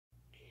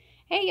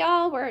Hey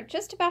y'all, we're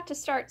just about to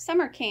start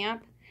summer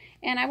camp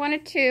and I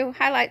wanted to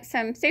highlight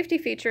some safety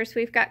features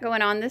we've got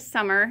going on this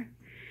summer.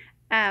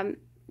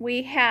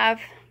 We have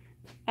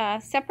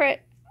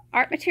separate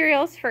art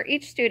materials for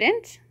each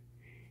student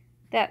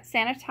that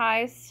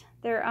sanitize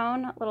their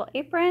own little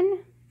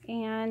apron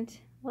and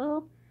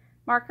little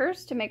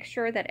markers to make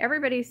sure that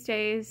everybody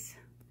stays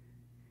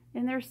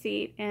in their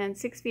seat and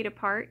 6 feet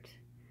apart.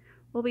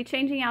 We'll be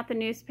changing out the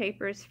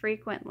newspapers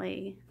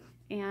frequently,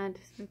 and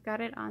we've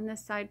got it on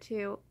this side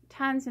too.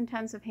 Tons and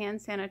tons of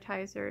hand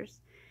sanitizers,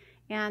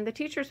 and the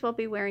teachers will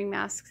be wearing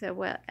masks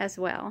as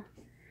well.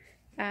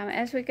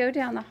 As we go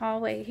down the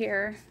hallway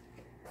here,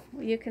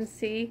 you can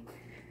see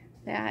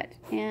that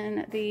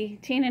in the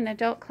teen and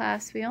adult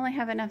class we only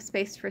have enough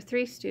space for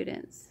 3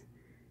 students,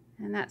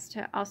 and that's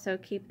to also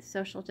keep the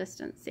social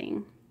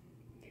distancing.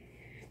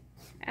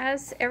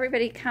 As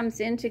everybody comes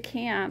into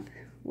camp,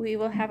 we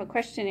will have a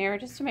questionnaire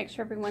just to make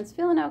sure everyone's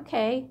feeling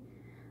okay.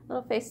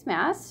 Little face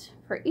mask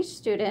for each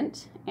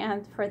student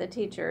and for the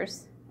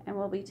teachers, and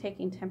we'll be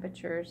taking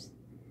temperatures.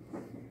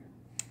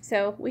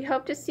 So we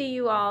hope to see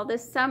you all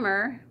this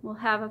summer. We'll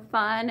have a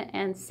fun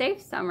and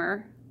safe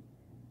summer.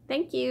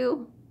 Thank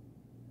you.